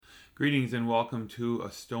Greetings and welcome to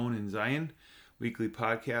A Stone in Zion, weekly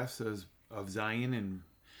podcast of Zion in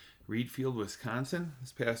Reedfield, Wisconsin. This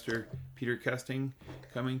is Pastor Peter Kesting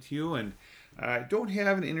coming to you, and I don't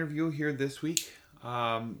have an interview here this week,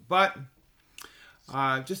 but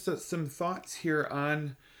just some thoughts here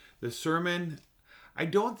on the sermon. I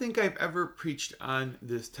don't think I've ever preached on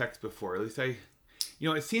this text before. At least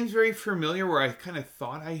it seems very familiar where I kind of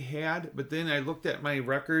thought I had, but then I looked at my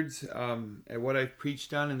records at what I've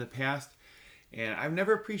preached on in the past, and I've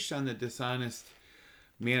never preached on the dishonest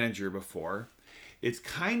manager before. It's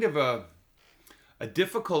kind of a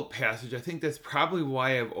difficult passage. I think that's probably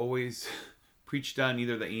why I've always preached on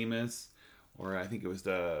either the Amos or I think it was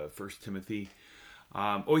the First Timothy.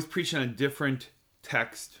 Always preached on a different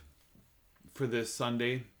text for this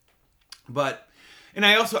Sunday, and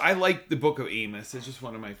I like the book of Amos. It's just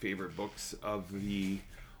one of my favorite books of the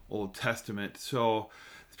Old Testament. So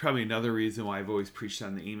it's probably another reason why I've always preached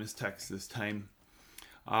on the Amos text this time.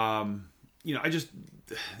 Amos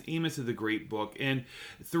is a great book. And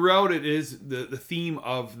throughout it is the theme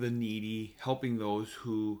of the needy, helping those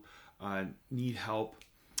who need help.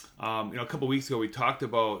 A couple weeks ago we talked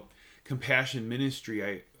about compassion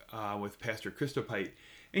ministry with Pastor Christopite.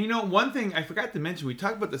 And one thing I forgot to mention, we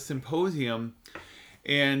talked about the symposium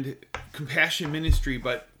and compassion ministry,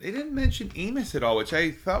 but they didn't mention Amos at all, which I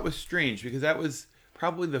thought was strange because that was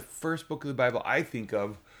probably the first book of the Bible I think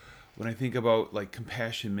of when I think about like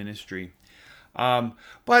compassion ministry.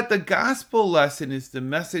 But the gospel lesson is the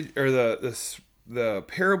message or the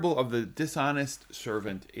parable of the dishonest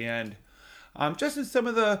servant. And just in some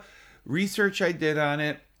of the research I did on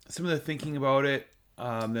it, some of the thinking about it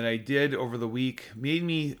that I did over the week made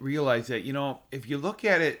me realize that, if you look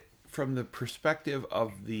at it from the perspective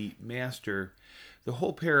of the master, the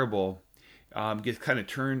whole parable gets kind of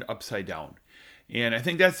turned upside down. And I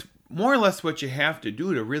think that's more or less what you have to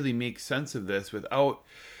do to really make sense of this without,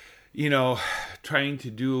 trying to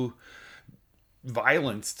do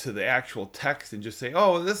violence to the actual text and just say,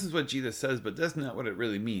 oh, this is what Jesus says, but that's not what it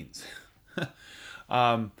really means.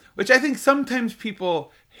 Which I think sometimes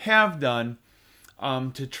people have done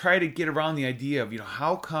to try to get around the idea of,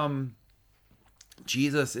 how come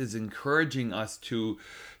Jesus is encouraging us to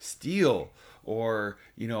steal or,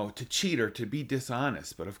 to cheat or to be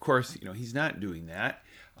dishonest. But of course, he's not doing that.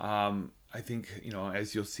 I think,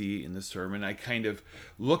 as you'll see in the sermon, I kind of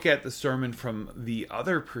look at the sermon from the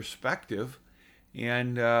other perspective,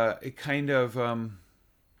 and it kind of,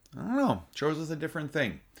 shows us a different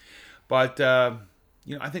thing. But, I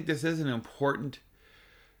think this is an important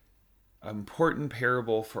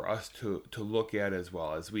parable for us to look at as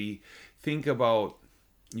well as we think about,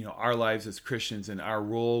 our lives as Christians and our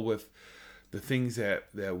role with the things that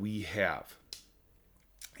we have.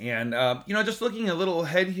 And, just looking a little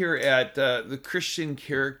ahead here at the Christian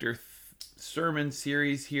character sermon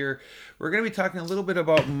series here, we're going to be talking a little bit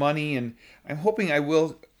about money, and I'm hoping I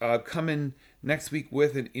will come in next week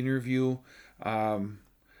with an interview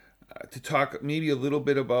to talk maybe a little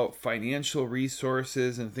bit about financial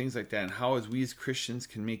resources and things like that, and how as we as Christians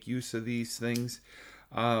can make use of these things.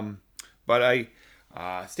 But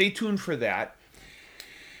stay tuned for that.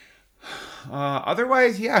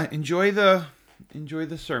 Otherwise, enjoy the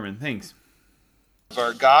sermon. Thanks.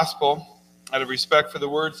 Our gospel, out of respect for the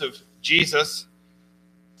words of Jesus,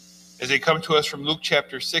 as they come to us from Luke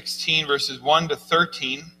chapter 16, verses 1 to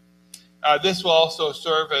 13. This will also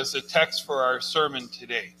serve as a text for our sermon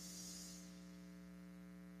today.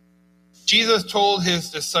 Jesus told his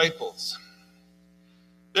disciples,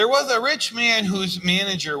 "There was a rich man whose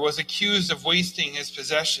manager was accused of wasting his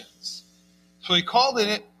possessions. So he called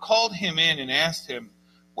him in and asked him,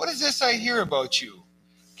 'What is this I hear about you?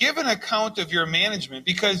 Give an account of your management,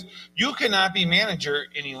 because you cannot be manager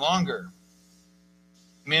any longer.'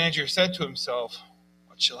 The manager said to himself,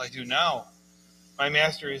 'What shall I do now? My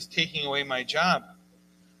master is taking away my job.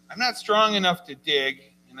 I'm not strong enough to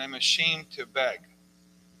dig, and I'm ashamed to beg.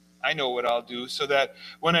 I know what I'll do, so that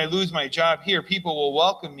when I lose my job here, people will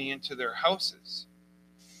welcome me into their houses.'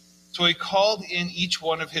 So he called in each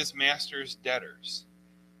one of his master's debtors.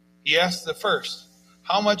 He asked the first,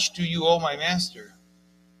 'How much do you owe my master?'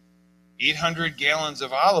 800 gallons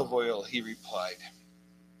of olive oil,' he replied.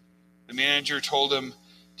 The manager told him,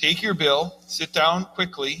 'Take your bill, sit down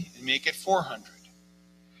quickly, and make it 400.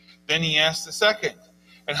 Then he asked the second,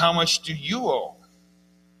 'And how much do you owe?'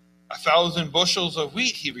 1,000 bushels of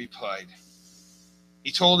wheat,' he replied.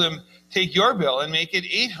 He told him, 'Take your bill and make it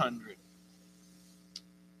 800.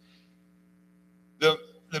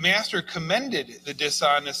 The master commended the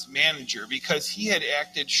dishonest manager because he had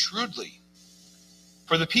acted shrewdly.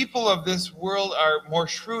 For the people of this world are more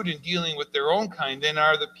shrewd in dealing with their own kind than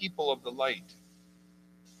are the people of the light.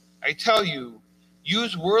 I tell you,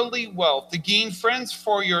 use worldly wealth to gain friends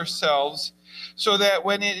for yourselves, so that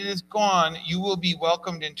when it is gone, you will be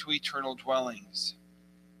welcomed into eternal dwellings.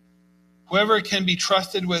 Whoever can be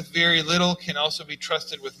trusted with very little can also be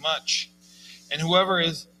trusted with much. And whoever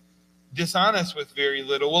is dishonest with very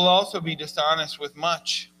little will also be dishonest with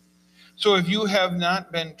much. So if you have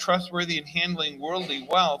not been trustworthy in handling worldly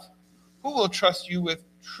wealth, who will trust you with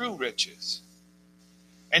true riches?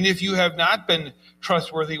 And if you have not been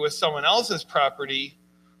trustworthy with someone else's property,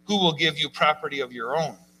 who will give you property of your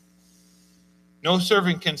own? No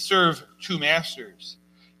servant can serve two masters.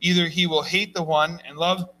 Either he will hate the one and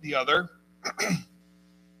love the other,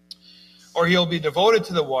 or he'll be devoted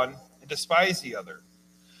to the one and despise the other.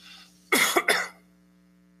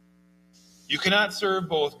 You cannot serve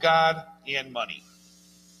both God and money.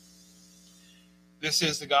 This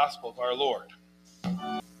is the gospel of our Lord.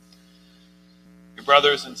 Your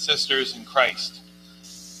brothers and sisters in Christ.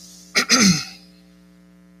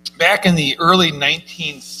 Back in the early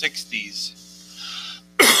 1960s,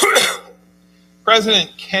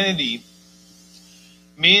 President Kennedy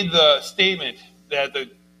made the statement that the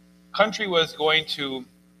country was going to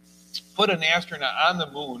put an astronaut on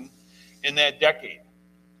the moon in that decade.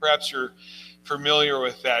 Perhaps you're familiar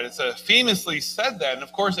with that. It's famously said that, and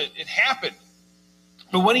of course it happened.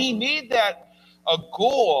 But when he made that a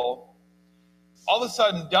goal, all of a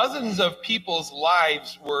sudden dozens of people's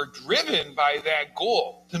lives were driven by that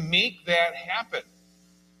goal to make that happen.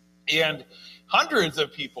 And hundreds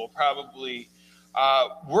of people probably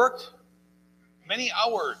worked many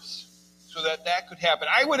hours so that that could happen.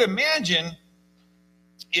 I would imagine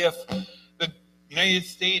if the United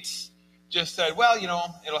States just said, well,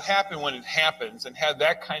 it'll happen when it happens, and had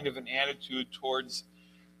that kind of an attitude towards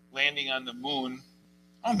landing on the moon,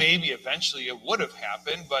 well, maybe eventually it would have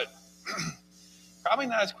happened, but probably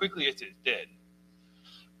not as quickly as it did.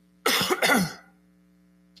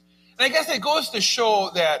 And I guess it goes to show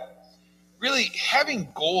that really having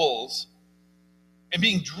goals and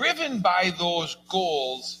being driven by those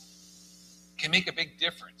goals can make a big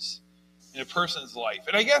difference in a person's life.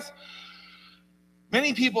 And I guess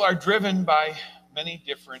many people are driven by many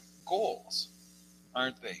different goals,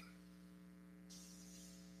 aren't they?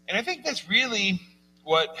 And I think that's really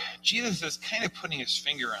what Jesus is kind of putting his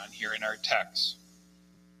finger on here in our text,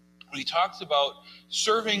 when he talks about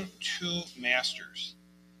serving two masters.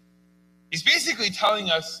 He's basically telling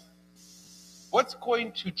us what's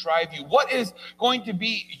going to drive you, what is going to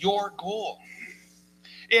be your goal.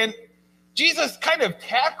 And Jesus kind of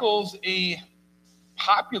tackles a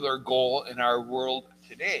popular goal in our world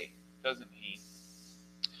today, doesn't he?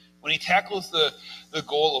 When he tackles the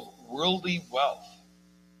goal of worldly wealth.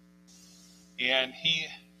 And he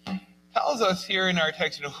tells us here in our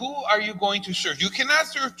text, who are you going to serve? You cannot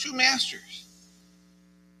serve two masters.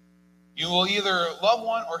 You will either love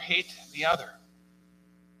one or hate the other.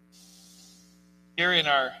 Here in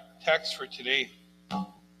our text for today,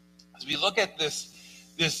 as we look at this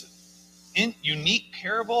unique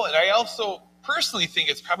parable, and I also personally think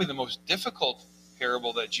it's probably the most difficult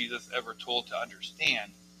parable that Jesus ever told to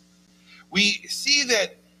understand, we see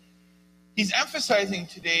that he's emphasizing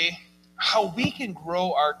today how we can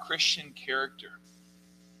grow our Christian character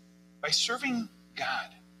by serving God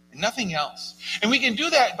and nothing else. And we can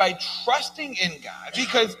do that by trusting in God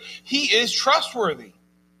because he is trustworthy.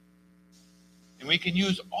 And we can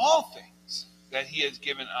use all things that he has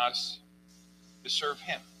given us to serve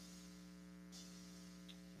him.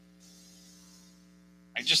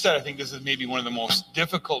 I just said I think this is maybe one of the most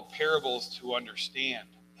difficult parables to understand.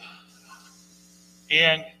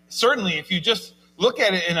 And certainly if you just look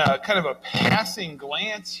at it in a kind of a passing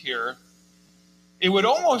glance here, it would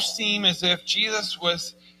almost seem as if Jesus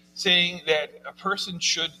was saying that a person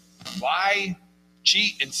should lie,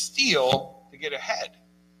 cheat, and steal to get ahead.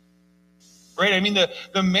 Right? I mean,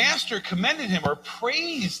 the master commended him or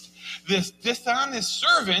praised this dishonest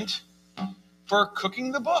servant for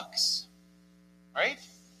cooking the books. Right?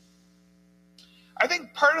 I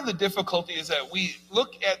think part of the difficulty is that we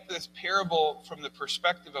look at this parable from the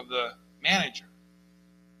perspective of the manager.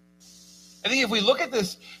 I think if we look at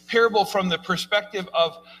this parable from the perspective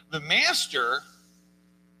of the master,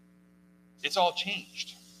 it's all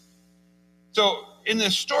changed. So in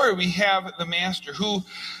this story, we have the master who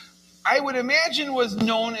I would imagine was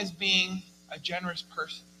known as being a generous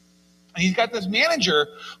person. And he's got this manager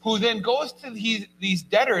who then goes to these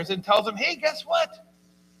debtors and tells them, hey, guess what?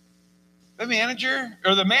 The manager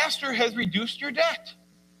or the master has reduced your debt.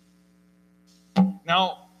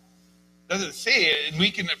 Now, doesn't say it, and we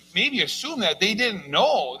can maybe assume that they didn't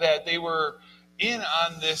know that they were in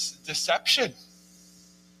on this deception.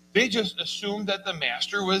 They just assumed that the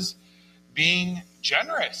master was being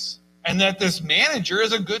generous and that this manager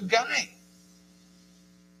is a good guy.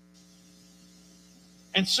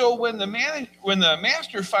 And so when the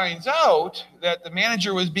master finds out that the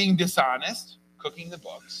manager was being dishonest, cooking the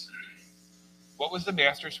books, what was the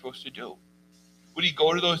master supposed to do? Would he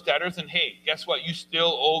go to those debtors and, hey, guess what? You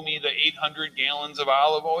still owe me the 800 gallons of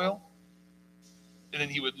olive oil? And then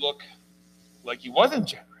he would look like he wasn't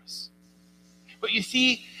generous. But you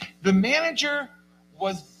see, the manager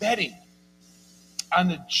was betting on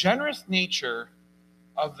the generous nature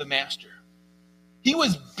of the master. He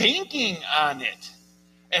was banking on it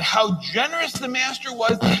and how generous the master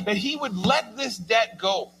was, that he would let this debt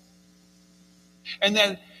go. And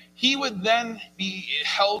that he would then be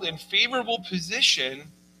held in favorable position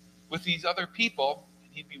with these other people,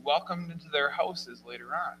 and he'd be welcomed into their houses later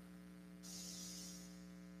on.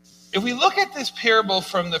 If we look at this parable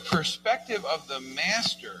from the perspective of the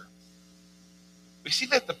master, we see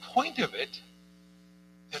that the point of it,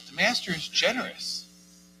 that the master is generous.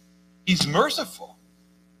 He's merciful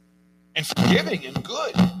and forgiving and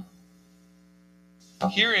good.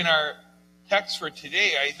 Here in our text for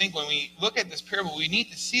today, I think when we look at this parable, we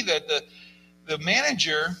need to see that the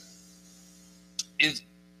manager is,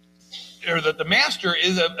 or that the master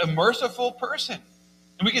is a merciful person.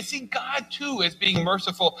 And we can see God too as being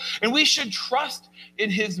merciful. And we should trust in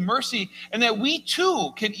his mercy, and that we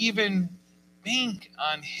too can even bank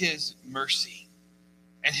on his mercy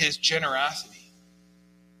and his generosity.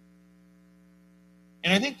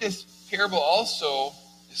 And I think this parable also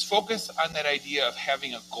is focused on that idea of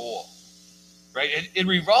having a goal, right? It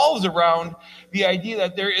revolves around the idea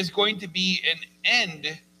that there is going to be an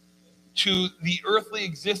end to the earthly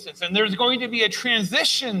existence, and there's going to be a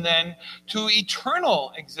transition then to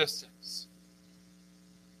eternal existence.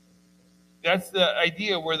 That's the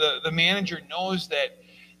idea where the manager knows that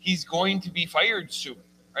he's going to be fired soon,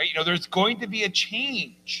 right? There's going to be a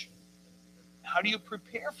change. How do you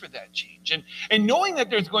prepare for that change? And knowing that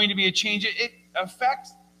there's going to be a change, it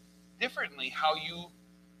affects differently how you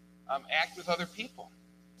act with other people.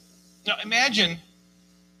 Now, imagine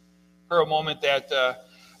for a moment that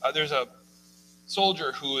there's a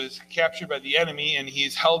soldier who is captured by the enemy and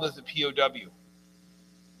he's held as a POW.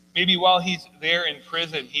 Maybe while he's there in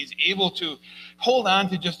prison, he's able to hold on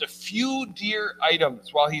to just a few dear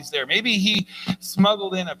items while he's there. Maybe he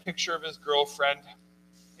smuggled in a picture of his girlfriend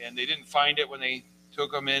and they didn't find it when they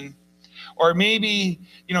took him in. Or maybe,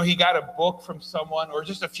 he got a book from someone, or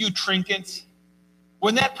just a few trinkets.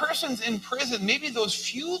 When that person's in prison, maybe those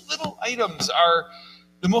few little items are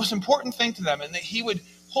the most important thing to them, and that he would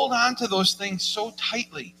hold on to those things so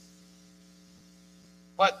tightly.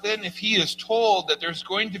 But then if he is told that there's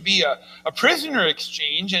going to be a prisoner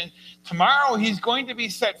exchange, and tomorrow he's going to be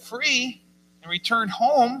set free and returned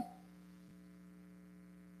home,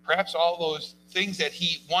 perhaps all those things that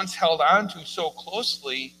he once held on to so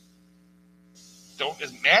closely don't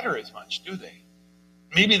matter as much, do they?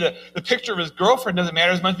 Maybe the picture of his girlfriend doesn't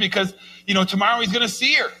matter as much because, tomorrow he's going to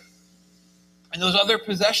see her. And those other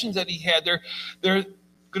possessions that he had, there going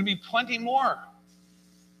to be plenty more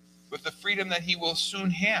with the freedom that he will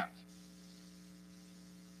soon have.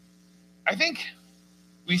 I think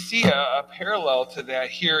we see a parallel to that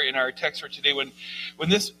here in our text for today. When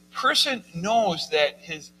this person knows that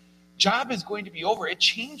his job is going to be over, it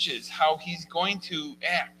changes how he's going to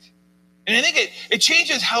act. And I think it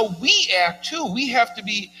changes how we act too. We have to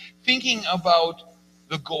be thinking about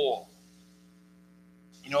the goal.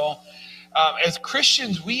 As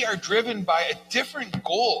Christians, we are driven by different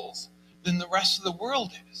goals than the rest of the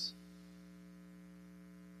world is.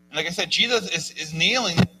 And like I said, Jesus is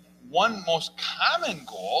nailing one most common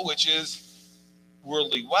goal, which is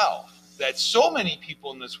worldly wealth, that so many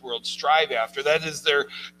people in this world strive after. That is their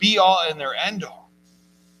be-all and their end-all.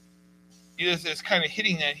 Jesus is kind of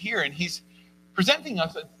hitting that here, and he's presenting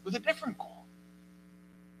us with a different goal.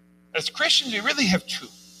 As Christians, we really have two.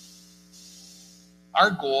 Our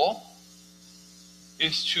goal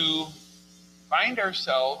is to find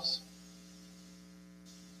ourselves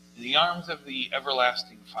in the arms of the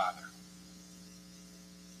everlasting Father.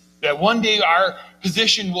 That one day our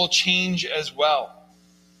position will change as well.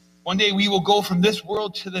 One day we will go from this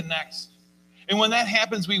world to the next. And when that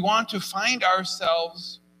happens, we want to find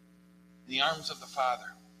ourselves in the arms of the Father.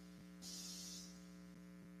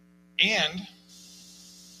 And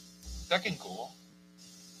second goal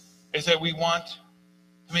is that we want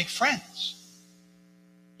to make friends.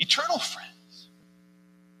 Eternal friends,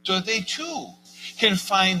 so that they too can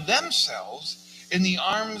find themselves in the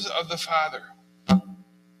arms of the Father.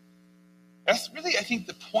 That's really, I think,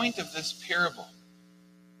 the point of this parable.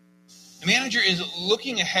 The manager is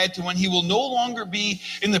looking ahead to when he will no longer be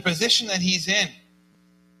in the position that he's in.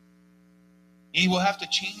 He will have to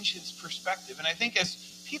change his perspective. And I think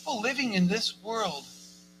as people living in this world,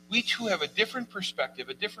 we too have a different perspective,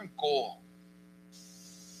 a different goal.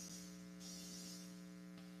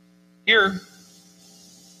 Here,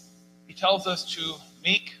 he tells us to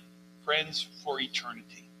make friends for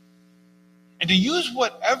eternity. And to use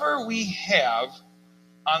whatever we have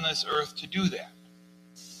on this earth to do that.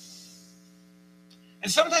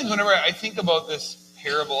 And sometimes whenever I think about this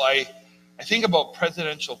parable, I think about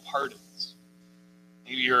presidential pardons.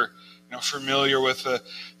 Maybe you're familiar with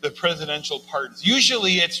the presidential pardons.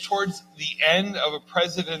 Usually it's towards the end of a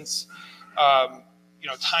president's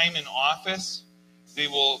time in office. They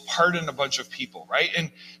will pardon a bunch of people, right?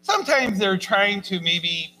 And sometimes they're trying to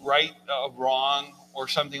maybe right a wrong or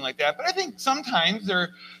something like that. But I think sometimes they're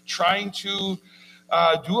trying to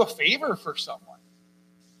do a favor for someone,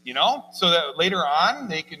 so that later on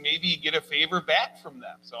they can maybe get a favor back from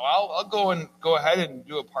them. So I'll go ahead and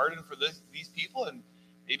do a pardon for these people, and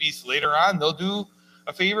maybe later on they'll do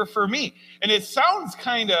a favor for me. And it sounds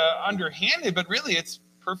kind of underhanded, but really it's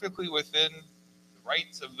perfectly within the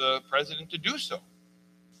rights of the president to do so.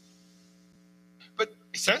 But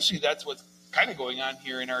essentially that's what's kind of going on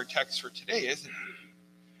here in our text for today, isn't it?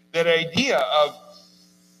 That idea of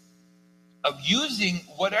using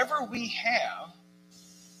whatever we have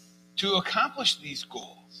to accomplish these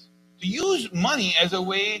goals. To use money as a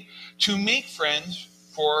way to make friends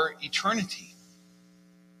for eternity.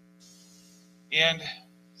 And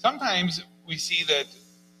sometimes we see that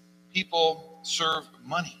people serve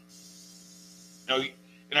money.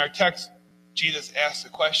 In our text, Jesus asks the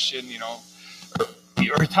question,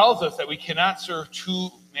 or he tells us that we cannot serve two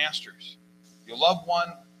masters. You'll love one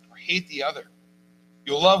or hate the other.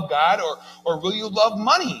 You'll love God or will you love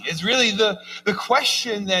money is really the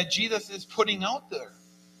question that Jesus is putting out there.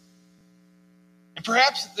 And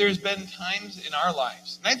perhaps there's been times in our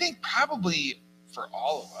lives, and I think probably for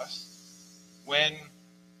all of us, when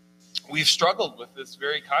we've struggled with this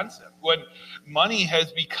very concept, when money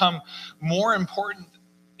has become more important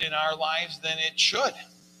in our lives than it should.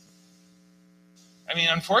 I mean,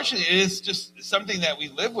 unfortunately, it is just something that we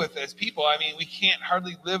live with as people. I mean, we can't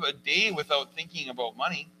hardly live a day without thinking about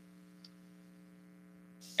money.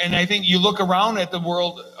 And I think you look around at the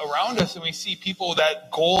world around us and we see people that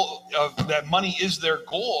money is their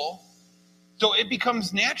goal. So it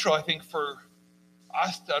becomes natural, I think, for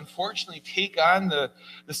us to unfortunately take on the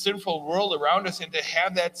sinful world around us and to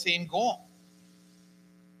have that same goal.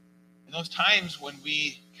 In those times when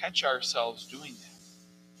we catch ourselves doing that,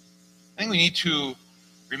 I think we need to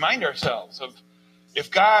remind ourselves of if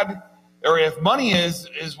money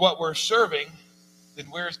is what we're serving, then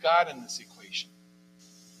where's God in this equation?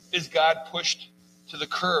 Is God pushed to the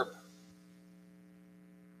curb?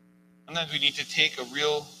 Sometimes we need to take a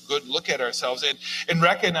real good look at ourselves and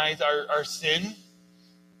recognize our sin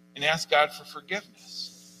and ask God for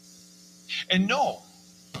forgiveness. And know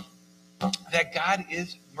that God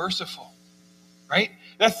is merciful, right?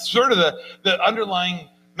 That's sort of the underlying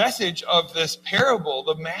message of this parable.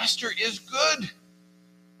 The master is good.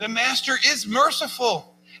 The master is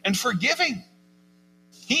merciful and forgiving.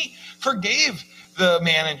 He forgave the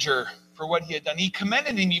manager for what he had done. He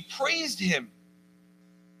commended him. He praised him.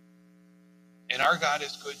 And our God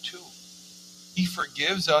is good too. He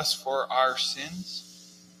forgives us for our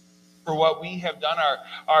sins, for what we have done,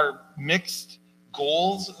 our mixed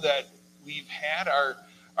goals that we've had,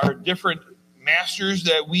 our different masters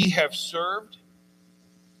that we have served.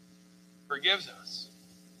 Forgives us.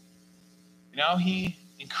 Now he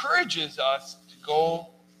encourages us to go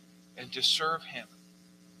and to serve him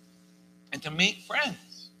and to make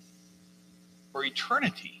friends for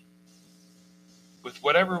eternity with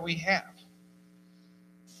whatever we have.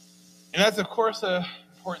 And that's, of course, an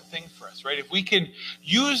important thing for us, right? If we can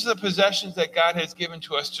use the possessions that God has given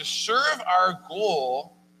to us to serve our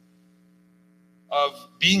goal of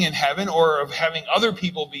being in heaven or of having other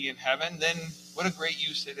people be in heaven, then what a great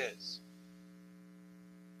use it is.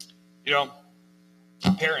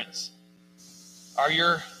 Parents, are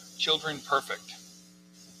your children perfect?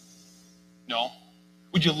 No.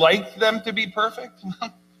 Would you like them to be perfect?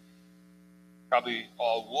 Probably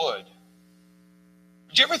all would.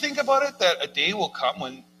 Did you ever think about it that a day will come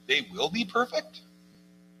when they will be perfect?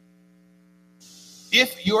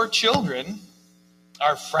 If your children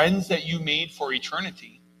are friends that you made for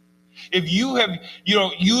eternity, if you have,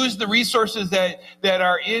 used the resources that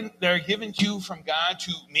are given to you from God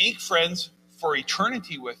to make friends for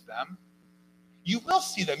eternity with them, You will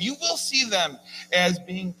see them. You will see them as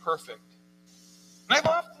being perfect. And I've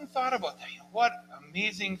often thought about that. What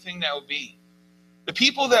amazing thing that would be. The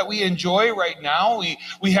people that we enjoy right now,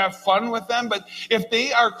 we have fun with them, but if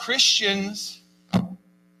they are Christians,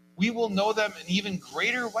 we will know them in even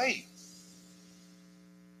greater way.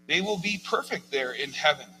 They will be perfect there in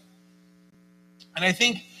heaven. And I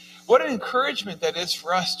think what an encouragement that is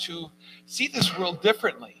for us to see this world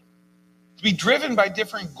differently, to be driven by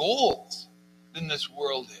different goals than this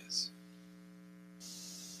world is,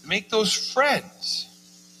 to make those friends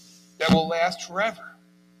that will last forever.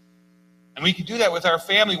 And we can do that with our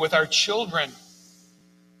family, with our children,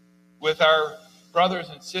 with our brothers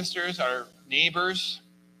and sisters, our neighbors.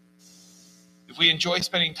 If we enjoy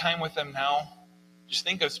spending time with them now, just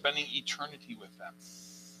think of spending eternity with them.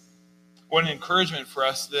 What an encouragement for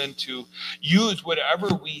us then to use whatever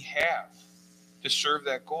we have to serve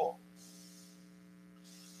that goal.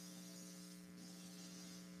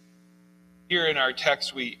 Here in our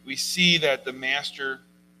text, we see that the Master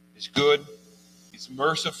is good, he's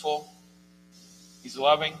merciful, he's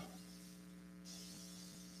loving.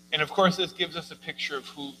 And of course, this gives us a picture of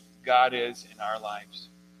who God is in our lives.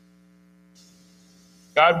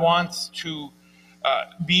 God wants to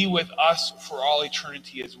be with us for all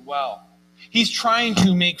eternity as well. He's trying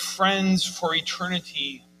to make friends for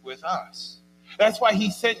eternity with us. That's why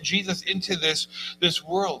he sent Jesus into this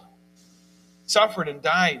world, suffered and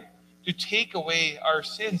died to take away our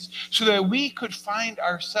sins so that we could find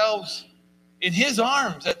ourselves in his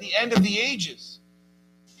arms at the end of the ages.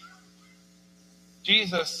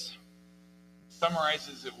 Jesus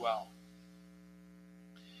summarizes it well.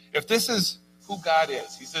 If this is who God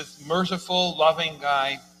is, he's this merciful, loving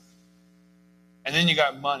guy, and then you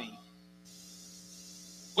got money,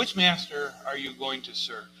 which master are you going to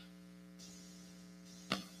serve?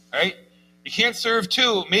 Right? You can't serve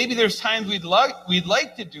two. Maybe there's times we'd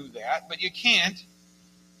like to do that, but you can't.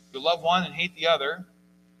 You'll love one and hate the other.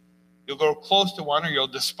 You'll go close to one or you'll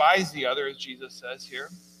despise the other, as Jesus says here.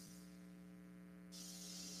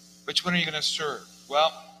 Which one are you going to serve?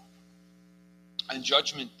 Well, on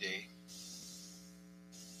Judgment Day,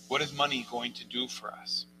 what is money going to do for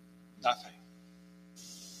us? Nothing.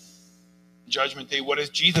 Judgment Day, what is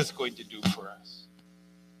Jesus going to do for us?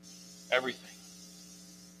 Everything.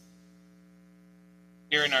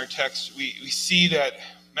 Here in our text, we see that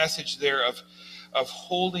message there of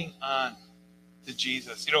holding on to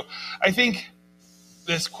Jesus. You know, I think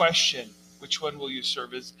this question, which one will you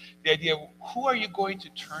serve, is the idea of who are you going to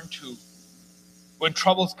turn to when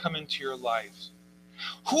troubles come into your lives?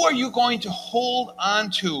 Who are you going to hold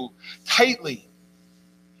on to tightly?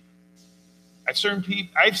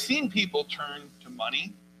 I've seen people turn to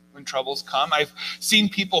money when troubles come. I've seen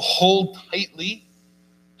people hold tightly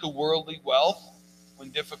to worldly wealth when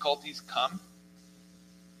difficulties come.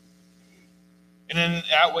 And in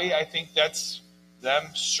that way, I think that's them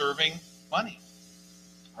serving money.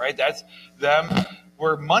 Right? That's them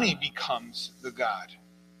where money becomes the God.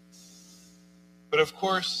 But of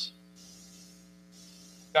course,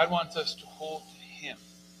 God wants us to hold to him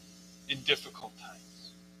in difficult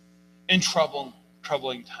times, in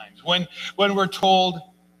troubling times. When we're told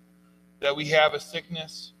that we have a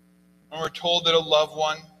sickness, when we're told that a loved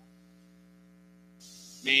one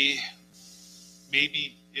may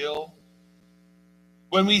be ill,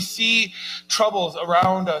 when we see troubles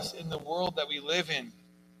around us in the world that we live in,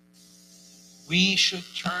 we should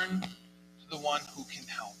turn to the one who can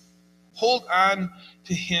help. Hold on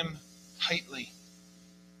to him tightly.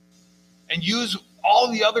 And use all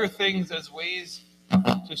the other things as ways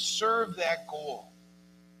to serve that goal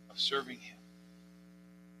of serving him.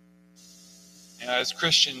 And as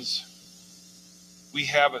Christians, we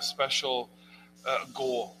have a special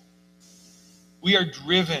goal. We are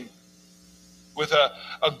driven with a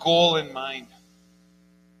goal in mind.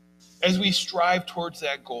 As we strive towards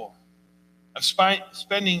that goal of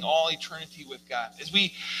spending all eternity with God, as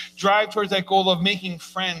we drive towards that goal of making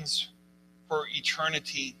friends for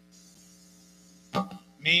eternity,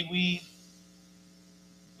 may we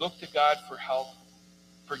look to God for help,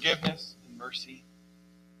 forgiveness, and mercy,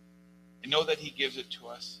 and know that he gives it to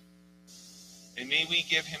us. And may we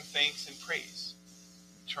give him thanks and praise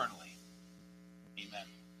eternally. Amen.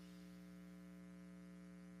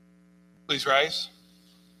 Please rise.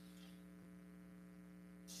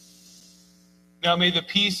 Now may the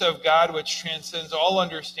peace of God, which transcends all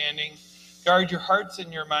understanding, guard your hearts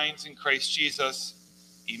and your minds in Christ Jesus.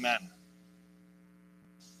 Amen.